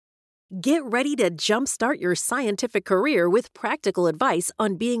Get ready to jumpstart your scientific career with practical advice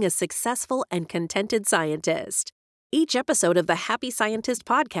on being a successful and contented scientist. Each episode of the Happy Scientist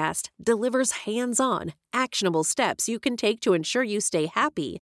podcast delivers hands-on, actionable steps you can take to ensure you stay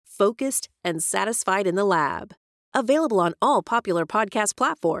happy, focused, and satisfied in the lab. Available on all popular podcast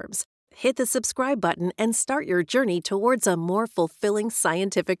platforms. Hit the subscribe button and start your journey towards a more fulfilling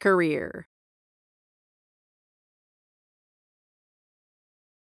scientific career.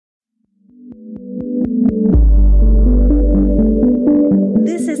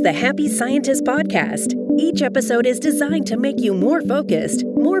 This is the Happy Scientist podcast. Each episode is designed to make you more focused,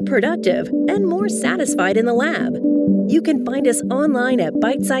 more productive, and more satisfied in the lab. You can find us online at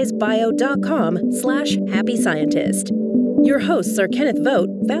bitesizebio.com/happyscientist. Your hosts are Kenneth Vogt,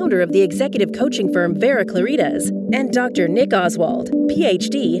 founder of the executive coaching firm Vera Claritas, and Dr. Nick Oswald,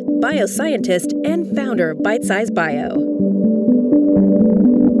 PhD, bioscientist, and founder of Bitesize Bio.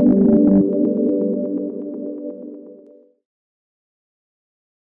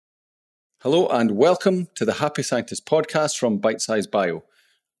 Hello and welcome to the Happy Scientist podcast from Bitesize Bio.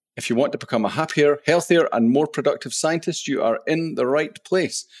 If you want to become a happier, healthier and more productive scientist, you are in the right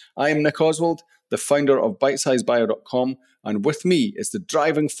place. I am Nick Oswald, the founder of bitesizebio.com, and with me is the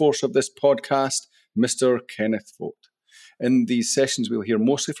driving force of this podcast, Mr. Kenneth Vogt. In these sessions, we'll hear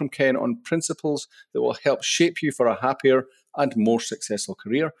mostly from Ken on principles that will help shape you for a happier and more successful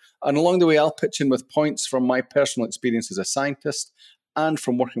career. And along the way, I'll pitch in with points from my personal experience as a scientist and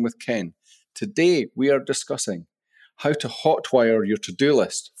from working with Ken. Today, we are discussing how to hotwire your to-do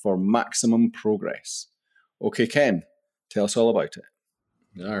list for maximum progress. Okay, Ken, tell us all about it.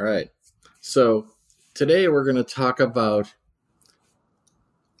 All right. So today we're going to talk about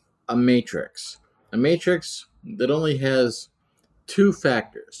a matrix that only has two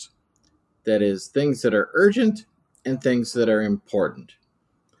factors. That is, things that are urgent and things that are important.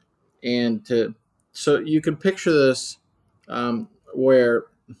 So you can picture this where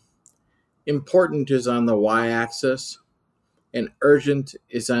important is on the y-axis and urgent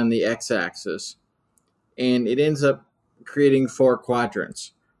is on the x-axis, and it ends up creating four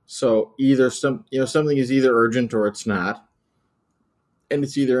quadrants. So either something is either urgent or it's not, and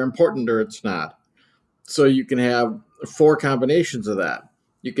it's either important or it's not. So you can have four combinations of that.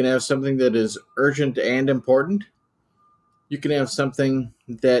 You can have something that is urgent and important. You can have something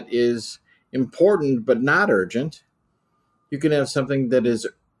that is important but not urgent. You can have something that is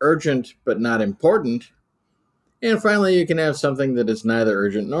urgent but not important. And finally, you can have something that is neither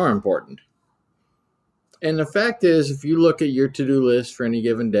urgent nor important. And the fact is, if you look at your to-do list for any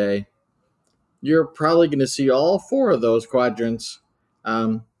given day, you're probably going to see all four of those quadrants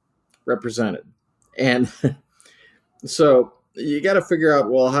represented. And so you got to figure out,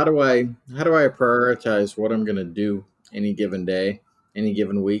 well, how do I prioritize what I'm going to do any given day, any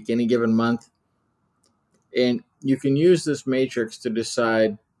given week, any given month? And you can use this matrix to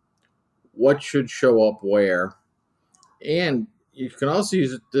decide what should show up where. And you can also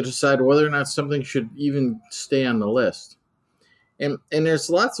use it to decide whether or not something should even stay on the list. And there's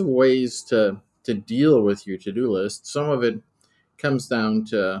lots of ways to deal with your to-do list. Some of it comes down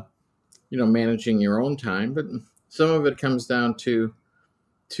to, managing your own time, but some of it comes down to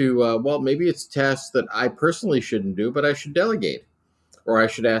maybe it's tasks that I personally shouldn't do, but I should delegate, or I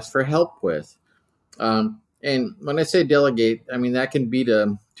should ask for help with. And when I say delegate, I mean that can be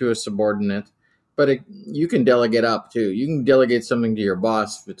to a subordinate, but you can delegate up too. You can delegate something to your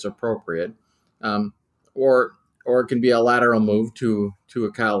boss if it's appropriate, or it can be a lateral move to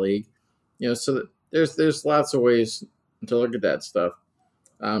a colleague. So that there's lots of ways to look at that stuff.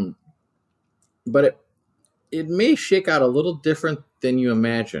 But it may shake out a little different than you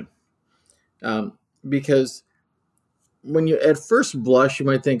imagine, because when you at first blush, you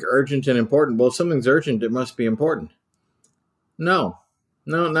might think urgent and important. Well, if something's urgent, it must be important. No,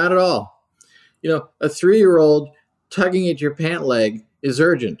 not at all. A 3-year-old tugging at your pant leg is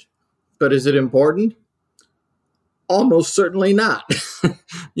urgent, but is it important? Almost certainly not.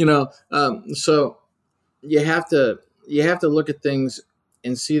 So you have to look at things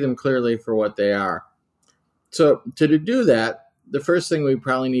and see them clearly for what they are. So to do that, the first thing we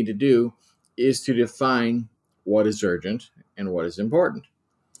probably need to do is to define what is urgent and what is important.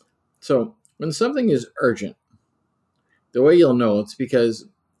 So when something is urgent, the way you'll know it's because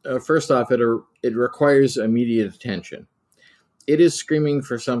first off, it requires immediate attention. It is screaming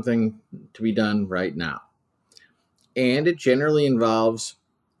for something to be done right now. And it generally involves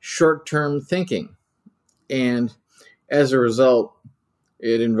short-term thinking. And as a result,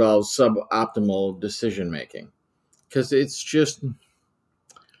 it involves suboptimal decision-making. Because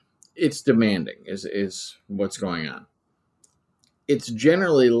it's demanding is what's going on. it's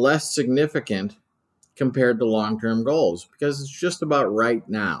generally less significant compared to long-term goals because it's just about right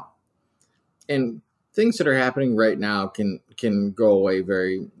now. And things that are happening right now can go away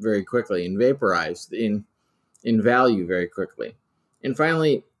very, very quickly and vaporize in value very quickly. And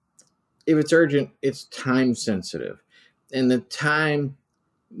finally, if it's urgent, it's time sensitive. And the time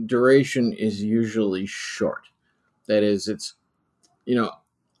duration is usually short. That is, it's,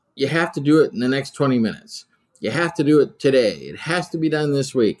 you have to do it in the next 20 minutes. You have to do it today. It has to be done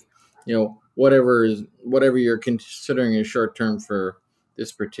this week. Whatever you're considering is short term for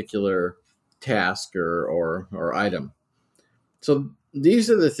this particular task or item. So these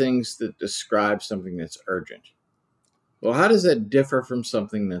are the things that describe something that's urgent. Well, how does that differ from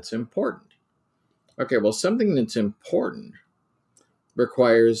something that's important? Okay, well, something that's important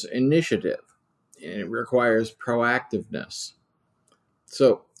requires initiative, and it requires proactiveness.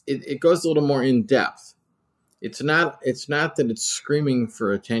 So it goes a little more in depth. It's not that it's screaming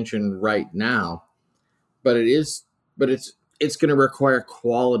for attention right now, but it's going to require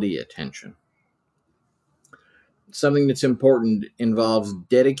quality attention. Something that's important involves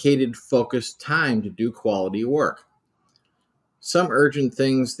dedicated, focused time to do quality work. Some urgent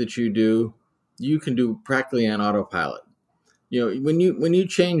things that you do, you can do practically on autopilot. When you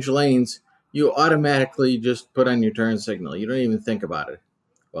change lanes, you automatically just put on your turn signal. You don't even think about it.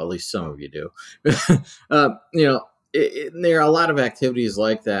 Well, at least some of you do. There are a lot of activities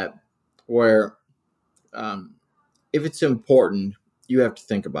like that where if it's important, you have to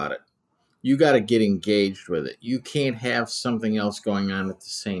think about it. You got to get engaged with it. You can't have something else going on at the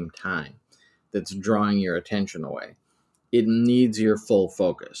same time that's drawing your attention away. It needs your full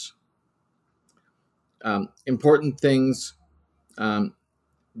focus. Important things,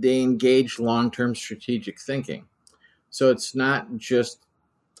 they engage long-term strategic thinking. So it's not just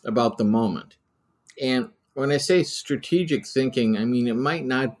about the moment. And when I say strategic thinking, I mean it might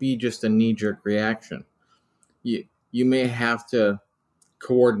not be just a knee-jerk reaction. You may have to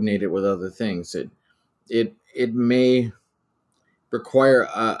coordinate it with other things. It may require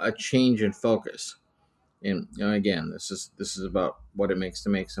a change in focus. And again, this is about what it makes to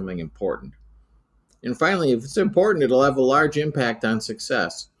make something important. And finally, if it's important, it'll have a large impact on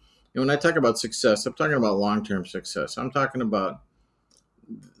success. And when I talk about success, I'm talking about long-term success. I'm talking about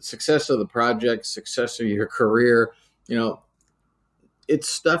success of the project, success of your career. It's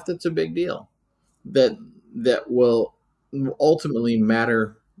stuff that's a big deal that will ultimately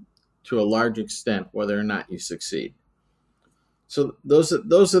matter to a large extent whether or not you succeed. So those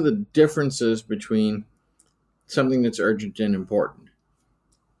are the differences between something that's urgent and important.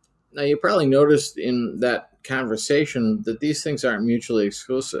 Now, you probably noticed in that conversation that these things aren't mutually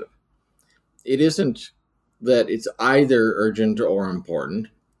exclusive. It isn't that it's either urgent or important.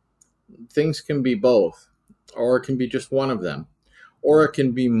 Things can be both, or it can be just one of them, or it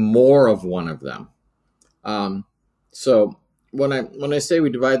can be more of one of them. So when I say we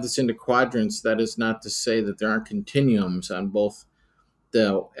divide this into quadrants, that is not to say that there aren't continuums on both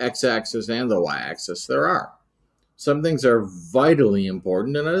the x-axis and the y-axis. There are. Some things are vitally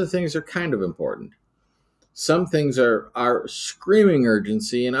important, and other things are kind of important. Some things are screaming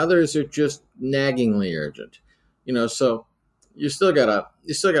urgency, and others are just naggingly urgent. So you still gotta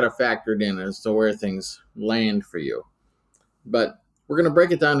factor it in as to where things land for you. But we're going to break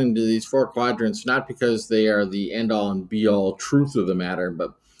it down into these 4 quadrants, not because they are the end-all and be-all truth of the matter,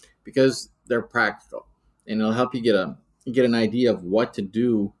 but because they're practical, and it'll help you get an idea of what to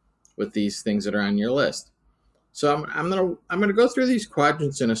do with these things that are on your list. So I'm gonna go through these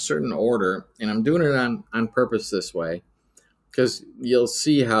quadrants in a certain order, and I'm doing it on purpose this way, because you'll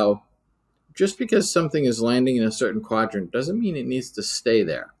see how just because something is landing in a certain quadrant doesn't mean it needs to stay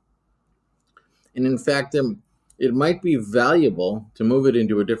there. And in fact, it might be valuable to move it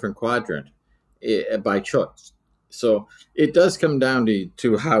into a different quadrant by choice. So it does come down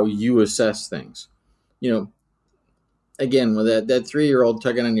to how you assess things. Again, with that 3-year-old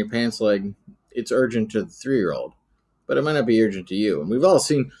tugging on your pants leg, it's urgent to the 3-year-old, but it might not be urgent to you. And we've all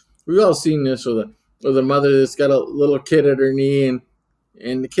seen this with a mother that's got a little kid at her knee,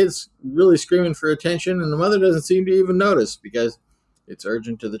 and the kid's really screaming for attention, and the mother doesn't seem to even notice because it's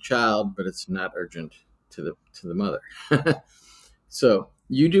urgent to the child, but it's not urgent to the mother. So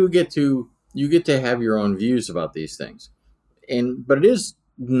you get to have your own views about these things, but it is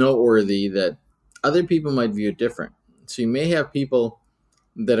noteworthy that other people might view it different. So you may have people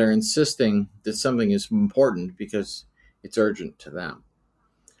that are insisting that something is important because it's urgent to them.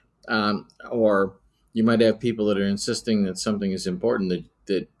 Or you might have people that are insisting that something is important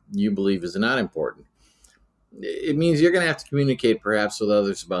that you believe is not important. It means you're going to have to communicate perhaps with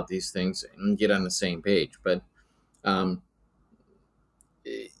others about these things and get on the same page. But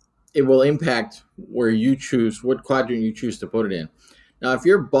it will impact where you choose, what quadrant you choose to put it in. Now, if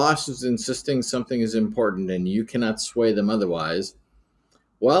your boss is insisting something is important and you cannot sway them otherwise,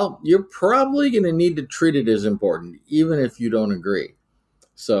 well, you're probably going to need to treat it as important, even if you don't agree.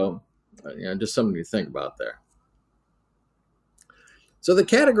 So, just something to think about there. So the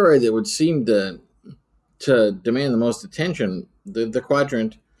category that would seem to demand the most attention, the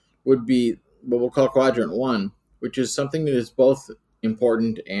quadrant, would be what we'll call quadrant 1, which is something that is both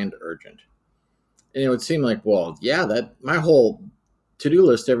important and urgent. And it would seem like, well, yeah, that my whole to-do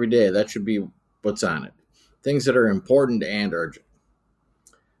list every day, that should be what's on it. Things that are important and urgent.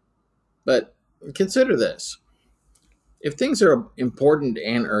 But consider this. If things are important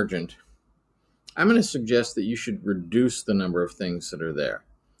and urgent, I'm going to suggest that you should reduce the number of things that are there.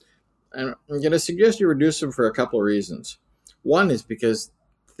 And I'm going to suggest you reduce them for a couple of reasons. One is because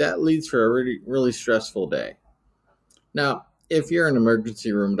that leads for a really, really stressful day. Now, if you're an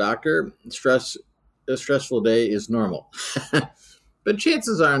emergency room doctor, a stressful day is normal. But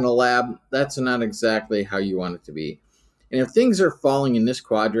chances are in a lab, that's not exactly how you want it to be. And if things are falling in this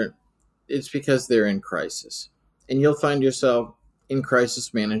quadrant, it's because they're in crisis. And you'll find yourself in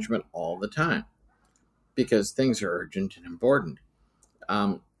crisis management all the time because things are urgent and important.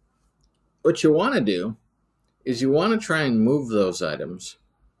 What you want to do is you want to try and move those items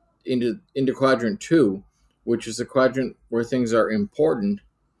into quadrant 2, which is the quadrant where things are important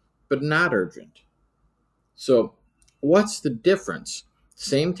but not urgent. So what's the difference?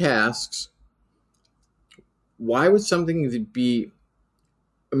 Same tasks. Why would something be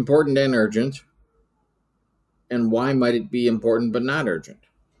important and urgent? And why might it be important but not urgent?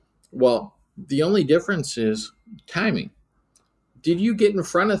 Well, the only difference is timing. Did you get in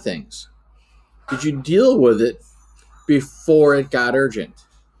front of things? Did you deal with it before it got urgent?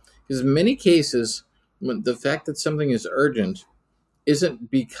 Because in many cases, the fact that something is urgent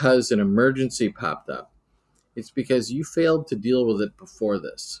isn't because an emergency popped up. It's because you failed to deal with it before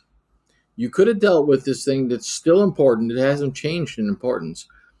this. You could have dealt with this thing that's still important. It hasn't changed in importance,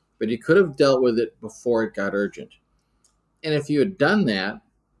 but you could have dealt with it before it got urgent. And if you had done that,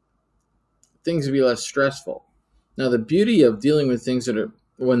 things would be less stressful. Now, the beauty of dealing with things that are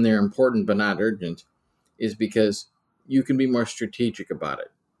when they're important but not urgent is because you can be more strategic about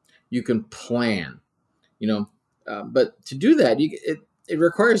it. You can plan, but to do that, it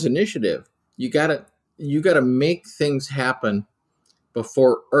requires initiative. You gotta make things happen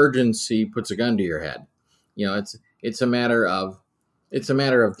before urgency puts a gun to your head. It's a matter of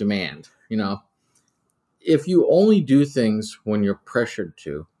demand. If you only do things when you're pressured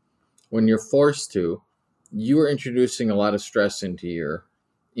to, when you're forced to, you are introducing a lot of stress into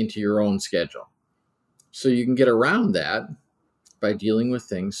your own schedule. So you can get around that by dealing with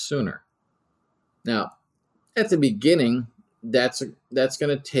things sooner. Now, at the beginning, that's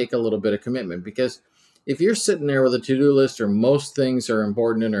going to take a little bit of commitment, because if you're sitting there with a to-do list where most things are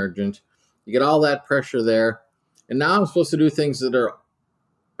important and urgent, you get all that pressure there, and now I'm supposed to do things that are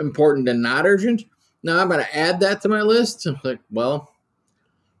important and not urgent. Now I'm going to add that to my list. I'm like, well,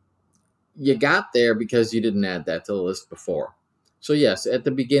 you got there because you didn't add that to the list before. So yes, at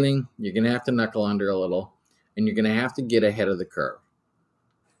the beginning, you're going to have to knuckle under a little, and you're going to have to get ahead of the curve.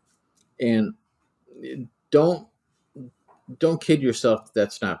 And don't kid yourself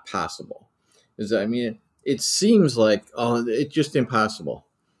that's not possible. It seems like, oh, it's just impossible.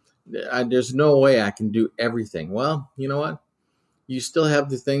 There's no way I can do everything. Well, you know what? You still have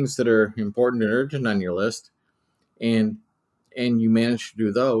the things that are important and urgent on your list, and you manage to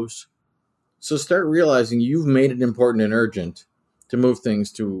do those. So start realizing you've made it important and urgent to move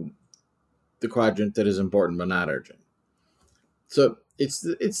things to the quadrant that is important but not urgent. So it's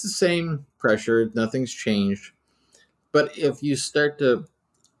the same pressure. Nothing's changed. But if you start to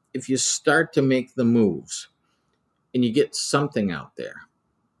make the moves and you get something out there,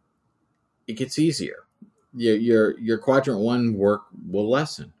 it gets easier. Your quadrant 1 work will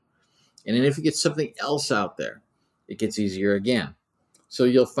lessen. And then if you get something else out there, it gets easier again. So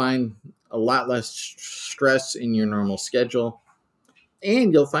you'll find a lot less stress in your normal schedule,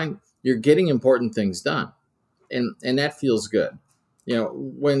 and you'll find you're getting important things done. And that feels good.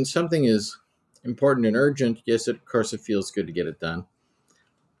 When something is important and urgent, yes, of course it feels good to get it done.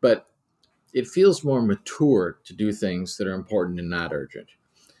 But it feels more mature to do things that are important and not urgent.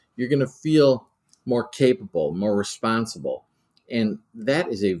 You're going to feel more capable, more responsible. And that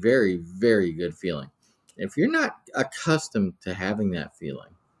is a very, very good feeling. If you're not accustomed to having that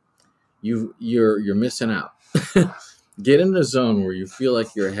feeling, you're missing out. Get in the zone where you feel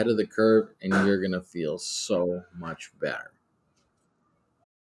like you're ahead of the curve, and you're going to feel so much better.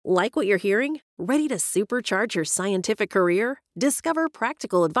 Like what you're hearing? Ready to supercharge your scientific career? Discover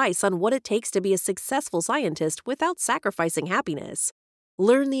practical advice on what it takes to be a successful scientist without sacrificing happiness.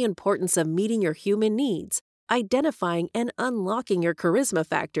 Learn the importance of meeting your human needs, identifying and unlocking your charisma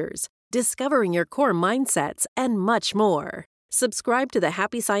factors, discovering your core mindsets, and much more. Subscribe to the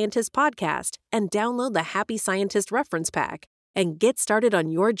Happy Scientist podcast and download the Happy Scientist reference pack and get started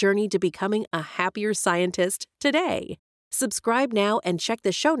on your journey to becoming a happier scientist today. Subscribe now and check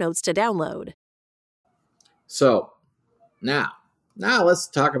the show notes to download. So now let's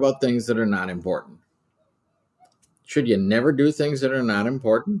talk about things that are not important. Should you never do things that are not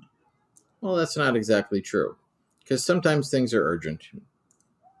important? Well, that's not exactly true, because sometimes things are urgent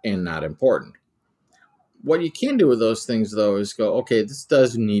and not important. What you can do with those things, though, is go, okay, this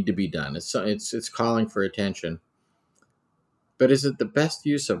does need to be done. It's calling for attention. But is it the best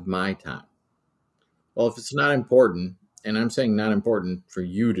use of my time? Well, if it's not important, and I'm saying not important for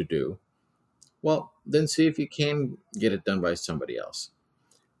you to do, well, then see if you can get it done by somebody else.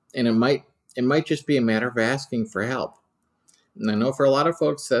 And it might just be a matter of asking for help. And I know for a lot of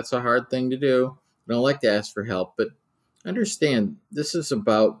folks, that's a hard thing to do. I don't like to ask for help, but understand this is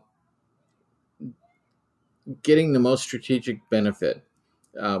about getting the most strategic benefit,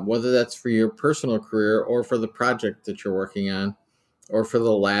 whether that's for your personal career or for the project that you're working on or for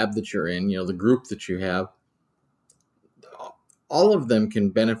the lab that you're in, the group that you have. All of them can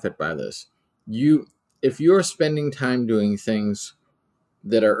benefit by this. If you're spending time doing things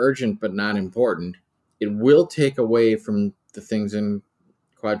that are urgent but not important, it will take away from the things in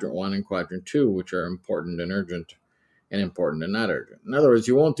quadrant 1 and quadrant 2, which are important and urgent, and important and not urgent. In other words,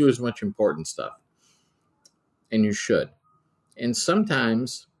 you won't do as much important stuff, and you should. And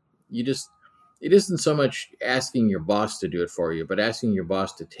sometimes it isn't so much asking your boss to do it for you, but asking your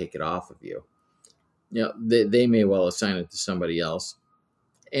boss to take it off of you. They may well assign it to somebody else,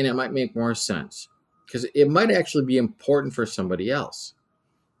 and it might make more sense because it might actually be important for somebody else.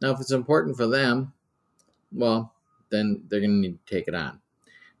 Now, if it's important for them, well, then they're going to need to take it on.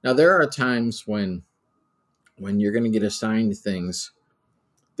 Now, there are times when you're going to get assigned things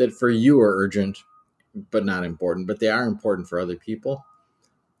that for you are urgent but not important, but they are important for other people.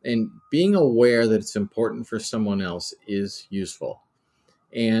 And being aware that it's important for someone else is useful.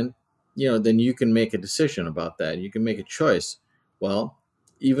 And, then you can make a decision about that. You can make a choice. Well,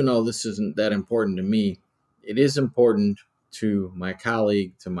 even though this isn't that important to me, it is important to my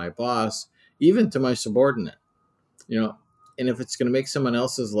colleague, to my boss, even to my subordinate. And if it's going to make someone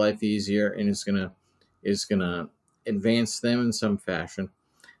else's life easier and is going to advance them in some fashion,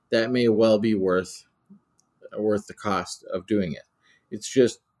 that may well be worth the cost of doing it. It's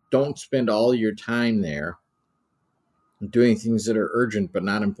just, don't spend all your time there doing things that are urgent but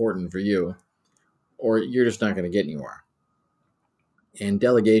not important for you, or you're just not going to get anywhere. And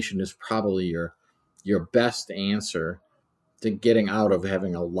delegation is probably your best answer to getting out of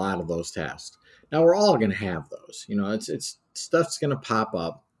having a lot of those tasks. Now, we're all going to have those. It's stuff's going to pop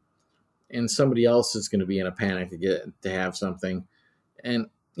up, and somebody else is going to be in a panic to have something, and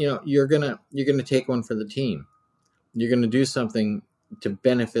you're gonna take one for the team. You're going to do something to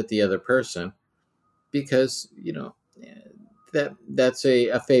benefit the other person because that's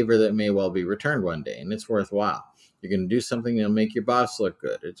a favor that may well be returned one day, and it's worthwhile. You're going to do something that'll make your boss look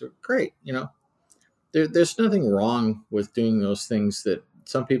good. It's great. There's nothing wrong with doing those things that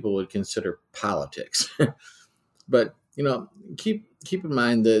some people would consider politics. But, keep in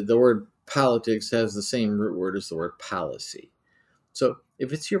mind that the word politics has the same root word as the word policy. So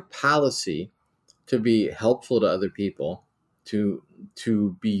if it's your policy to be helpful to other people,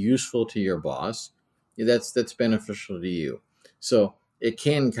 to be useful to your boss, that's beneficial to you. So it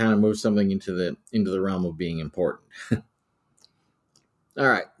can kind of move something into the realm of being important. All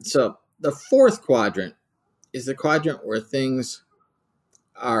right. So the fourth quadrant is the quadrant where things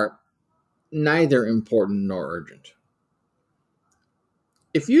are neither important nor urgent.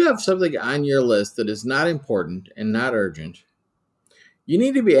 If you have something on your list that is not important and not urgent, you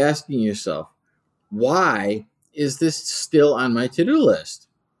need to be asking yourself, why is this still on my to-do list?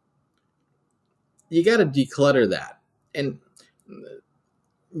 You got to declutter that. And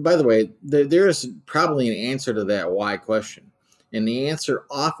by the way, there is probably an answer to that why question. And the answer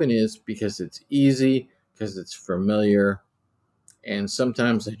often is because it's easy, because it's familiar, and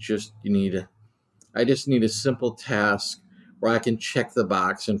sometimes I just need a simple task where I can check the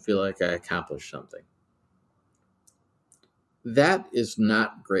box and feel like I accomplished something. That is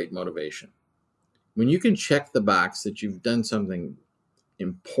not great motivation. When you can check the box that you've done something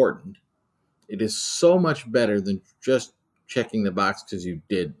important, it is so much better than just checking the box because you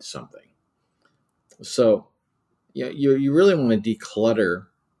did something. So you really want to declutter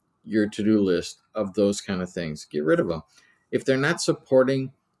your to-do list of those kind of things. Get rid of them. If they're not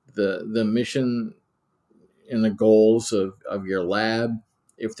supporting the mission and the goals of your lab,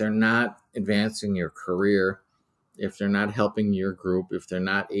 if they're not advancing your career, if they're not helping your group, if they're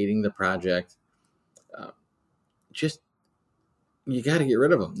not aiding the project, just, you got to get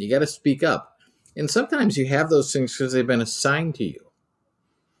rid of them. You got to speak up. And sometimes you have those things because they've been assigned to you.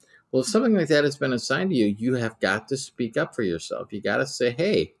 Well, if something like that has been assigned to you, you have got to speak up for yourself. You got to say,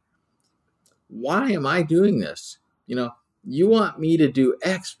 hey, why am I doing this? You want me to do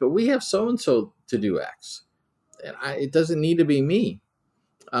X, but we have so-and-so to do X. And it doesn't need to be me.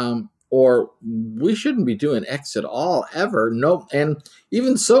 Or we shouldn't be doing X at all, ever. Nope. And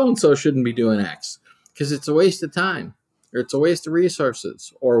even so-and-so shouldn't be doing X because it's a waste of time, or it's a waste of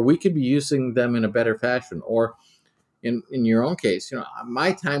resources, or we could be using them in a better fashion. Or in your own case,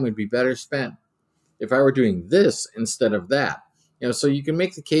 my time would be better spent if I were doing this instead of that. So you can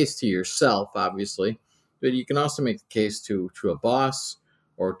make the case to yourself, obviously, but you can also make the case to a boss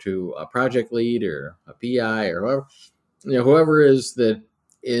or to a project lead or a PI or whoever is that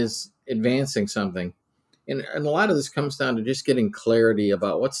is advancing something. And a lot of this comes down to just getting clarity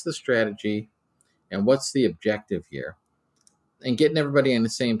about what's the strategy and what's the objective here, and getting everybody on the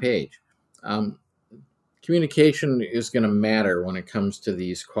same page. Communication is going to matter when it comes to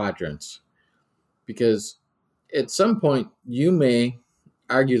these quadrants, because at some point you may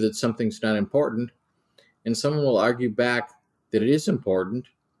argue that something's not important, and someone will argue back that it is important,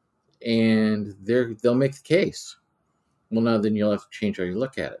 and they'll make the case. Well, now then you'll have to change how you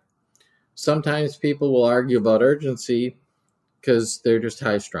look at it. Sometimes people will argue about urgency because they're just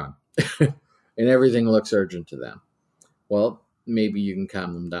high-strung and everything looks urgent to them. Well, maybe you can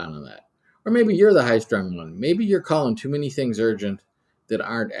calm them down on that. Or maybe you're the high-strung one. Maybe you're calling too many things urgent that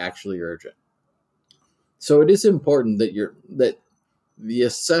aren't actually urgent. So it is important that the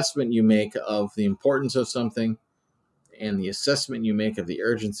assessment you make of the importance of something and the assessment you make of the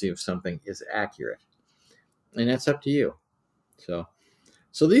urgency of something is accurate. And that's up to you. So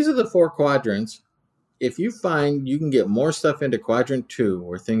these are the 4 quadrants. If you find you can get more stuff into quadrant 2,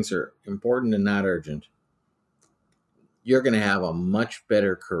 where things are important and not urgent, you're going to have a much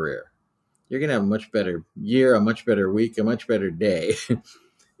better career. You're going to have a much better year, a much better week, a much better day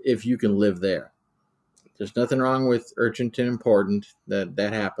if you can live there. There's nothing wrong with urgent and important.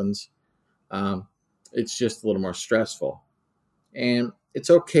 That happens. It's just a little more stressful. And it's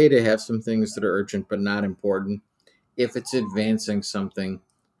okay to have some things that are urgent but not important if it's advancing something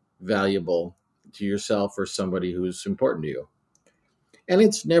valuable to yourself or somebody who's important to you. And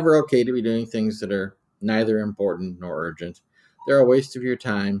it's never okay to be doing things that are neither important nor urgent. They're a waste of your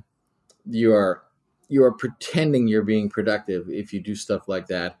time. You are pretending you're being productive if you do stuff like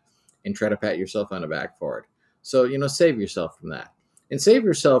that and try to pat yourself on the back for it. So, save yourself from that. And save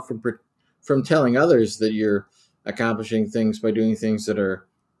yourself from telling others that you're accomplishing things by doing things that are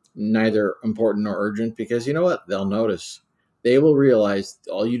neither important nor urgent, because you know what? They'll notice. They will realize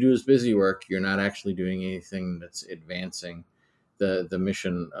all you do is busy work. You're not actually doing anything that's advancing the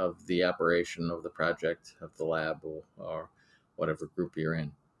mission of the operation of the project, of the lab, or whatever group you're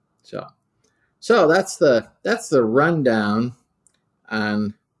in. So that's the rundown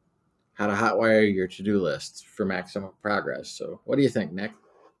on how to hotwire your to-do list for maximum progress. So what do you think, Nick?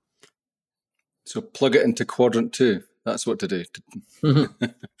 So plug it into quadrant 2. That's what to do.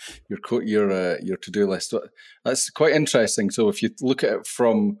 Your to-do list. That's quite interesting. So if you look at it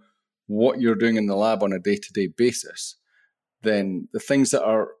from what you're doing in the lab on a day-to-day basis, then the things that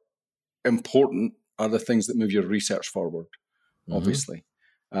are important are the things that move your research forward, obviously.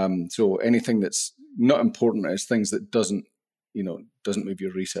 So anything that's not important is things that doesn't move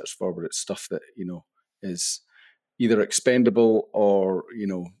your research forward. It's stuff that, is either expendable or,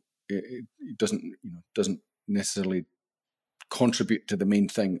 it doesn't necessarily contribute to the main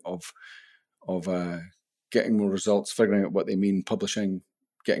thing of getting more results, figuring out what they mean, publishing,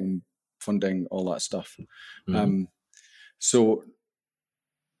 getting funding, all that stuff. So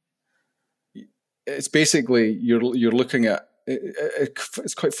it's basically you're looking at.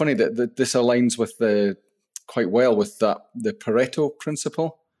 It's quite funny that this aligns with quite well with the Pareto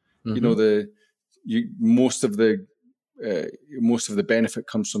principle. Most of the benefit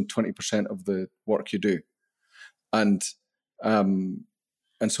comes from 20% of the work you do, and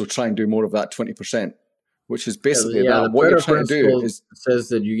so try and do more of that 20%, which is basically that. What you're trying to do says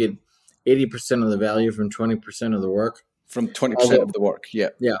that you get 80% of the value from 20% of the work. From 20% of the work, yeah.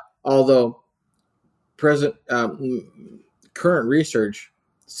 Yeah. Although current research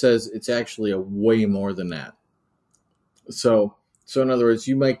says it's actually a way more than that. So in other words,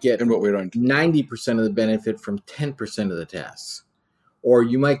 you might get 90% of the benefit from 10% of the tasks, or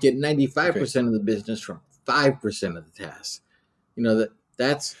you might get 95% of the business from 5% of the tasks.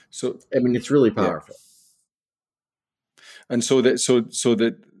 That's so I mean, it's really yeah. powerful. And so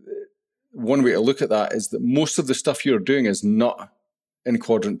that one way to look at that is that most of the stuff you're doing is not in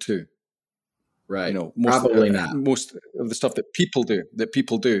quadrant 2. Right. Probably not. Most of the stuff that people do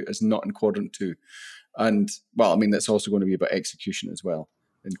is not in quadrant 2. And well, I mean, that's also going to be about execution as well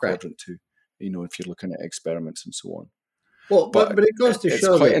in quadrant 2, if you're looking at experiments and so on. Well, but it goes to show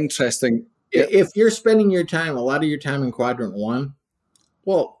it's quite that interesting. If you're spending a lot of your time in quadrant 1,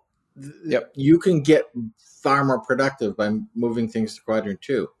 well, you can get far more productive by moving things to quadrant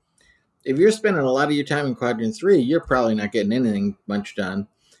 2. If you're spending a lot of your time in quadrant 3, you're probably not getting anything much done.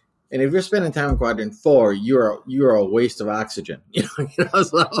 And if you're spending time in quadrant 4, you're a waste of oxygen. So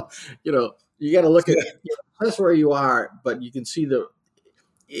you got to look at that's where you are, but you can see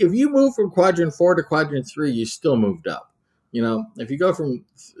if you move from quadrant 4 to quadrant 3, you still moved up. If you go from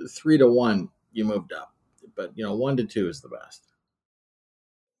 3 to 1, you moved up. But 1 to 2 is the best.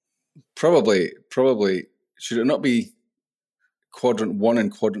 Probably should it not be quadrant 1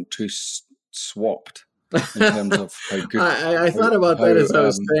 and quadrant 2 swapped in terms of how good? I thought about that as I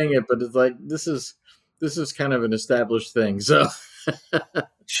was saying it, but it's like this is kind of an established thing. So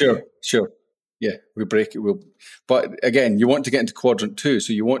sure. Yeah, we break it. But again, you want to get into quadrant 2,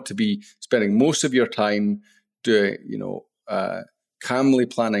 so you want to be spending most of your time doing, calmly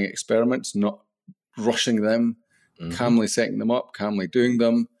planning experiments, not rushing them, calmly setting them up, calmly doing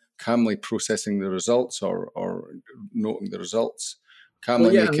them, calmly processing the results or noting the results,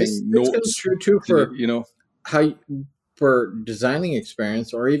 calmly making notes. It's true too for for designing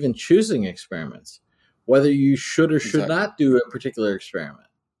experiments or even choosing experiments, whether you should or should not do a particular experiment.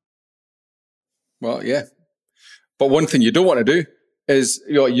 Well, yeah. But one thing you don't want to do is,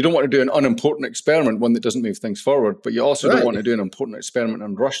 you don't want to do an unimportant experiment, one that doesn't move things forward, but you also don't want to do an important experiment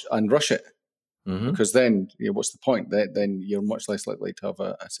and rush it. Because then, what's the point? Then you're much less likely to have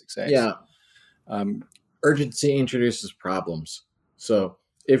a success. Yeah. Urgency introduces problems. So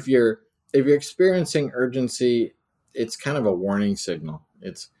if you're experiencing urgency, it's kind of a warning signal.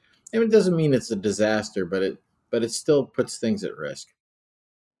 It doesn't mean it's a disaster, but it still puts things at risk.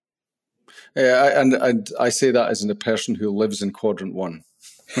 Yeah, and I say that as a person who lives in quadrant 1,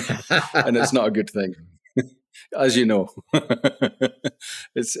 and it's not a good thing, as you know.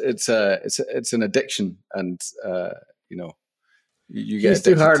 It's an addiction, and you get He's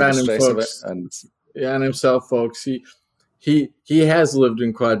too hard to on the him, stress folks. of it, and on himself, folks. He has lived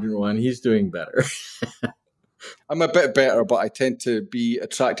in quadrant 1. He's doing better. I'm a bit better, but I tend to be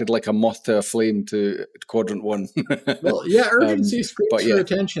attracted like a moth to a flame to quadrant 1. Well, yeah, urgency screams for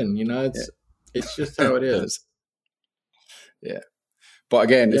attention. It's just how it is. Yeah, but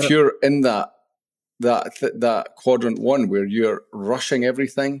again, if you're in that quadrant 1 where you're rushing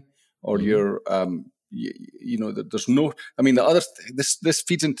everything, or you're there's no. I mean, the other this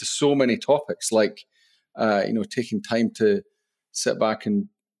feeds into so many topics, like taking time to sit back and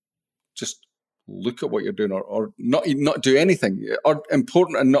just look at what you're doing, or not do anything.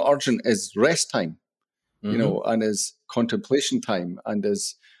 Important and not urgent is rest time, and is contemplation time, and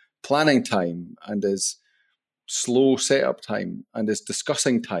is planning time, and is slow setup time, and is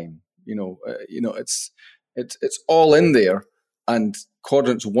discussing time. It's all in there, and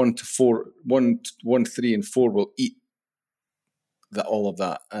quadrants 1 to 4, 1, 3, and 4 will eat all of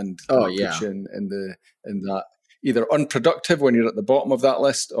that, and put you in that either unproductive when you're at the bottom of that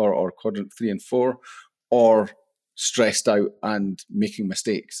list, or quadrant 3 and 4, or stressed out and making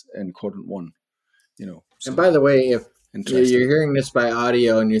mistakes in quadrant 1. So, and by the way, if you're hearing this by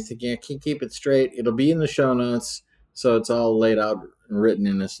audio and you're thinking I can't keep it straight, it'll be in the show notes, so it's all laid out and written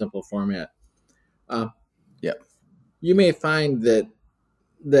in a simple format. You may find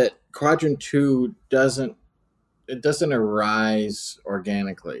that quadrant 2 doesn't arise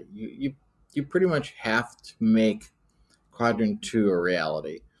organically. You pretty much have to make quadrant 2 a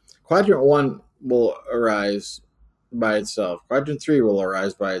reality. Quadrant 1 will arise by itself. Quadrant 3 will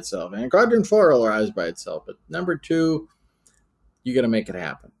arise by itself, and quadrant 4 will arise by itself. But number 2, you got to make it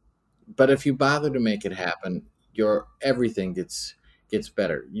happen. But if you bother to make it happen, everything gets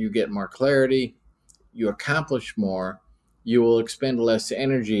better. You get more clarity. You accomplish more. You will expend less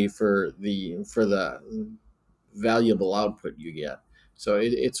energy for the valuable output you get. So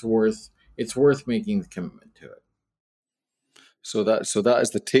it's worth making the commitment to it. So that is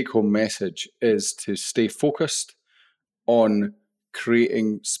the take-home message: is to stay focused on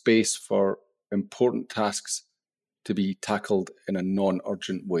creating space for important tasks to be tackled in a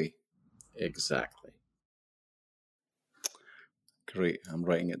non-urgent way. Exactly. Great. I'm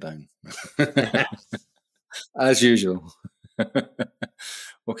writing it down. As usual.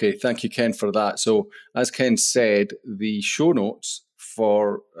 Okay, thank you, Ken, for that. So, as Ken said, the show notes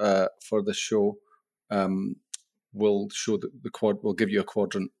for the show will show the quad. Will give you a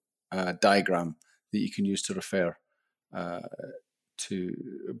quadrant diagram that you can use to refer to.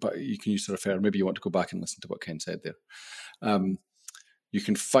 But you can use to refer. Maybe you want to go back and listen to what Ken said there. You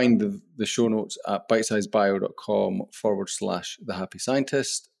can find the show notes at bitesizebio.com/The Happy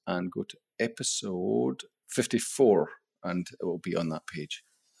Scientist and go to episode 54, and it will be on that page.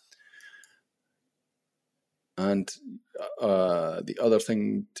 And the other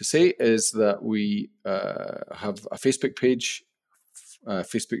thing to say is that we have a Facebook page,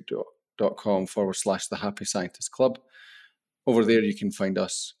 facebook.com/The Happy Scientist Club. Over there, you can find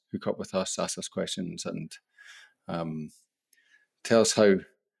us, hook up with us, ask us questions, and tell us how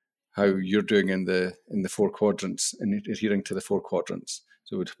you're doing in the 4 quadrants and adhering to the 4 quadrants.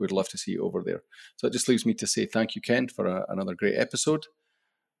 So we'd love to see you over there. So it just leaves me to say thank you, Ken, for another great episode,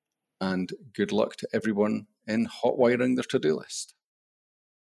 and good luck to everyone in hotwiring their to-do list.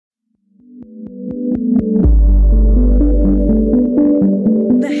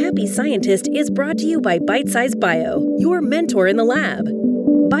 The Happy Scientist is brought to you by Bitesize Bio, your mentor in the lab.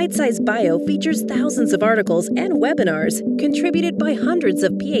 Bitesize Bio features thousands of articles and webinars contributed by hundreds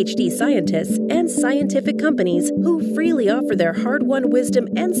of PhD scientists and scientific companies who freely offer their hard-won wisdom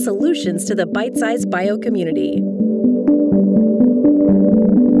and solutions to the Bitesize Bio community.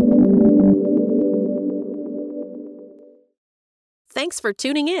 Thanks for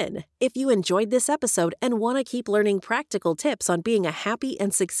tuning in. If you enjoyed this episode and want to keep learning practical tips on being a happy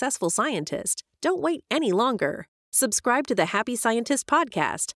and successful scientist, don't wait any longer. Subscribe to the Happy Scientist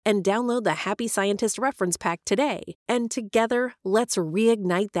podcast and download the Happy Scientist reference pack today. And together, let's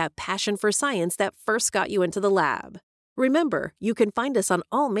reignite that passion for science that first got you into the lab. Remember, you can find us on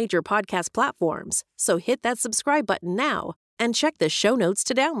all major podcast platforms, so hit that subscribe button now and check the show notes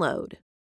to download.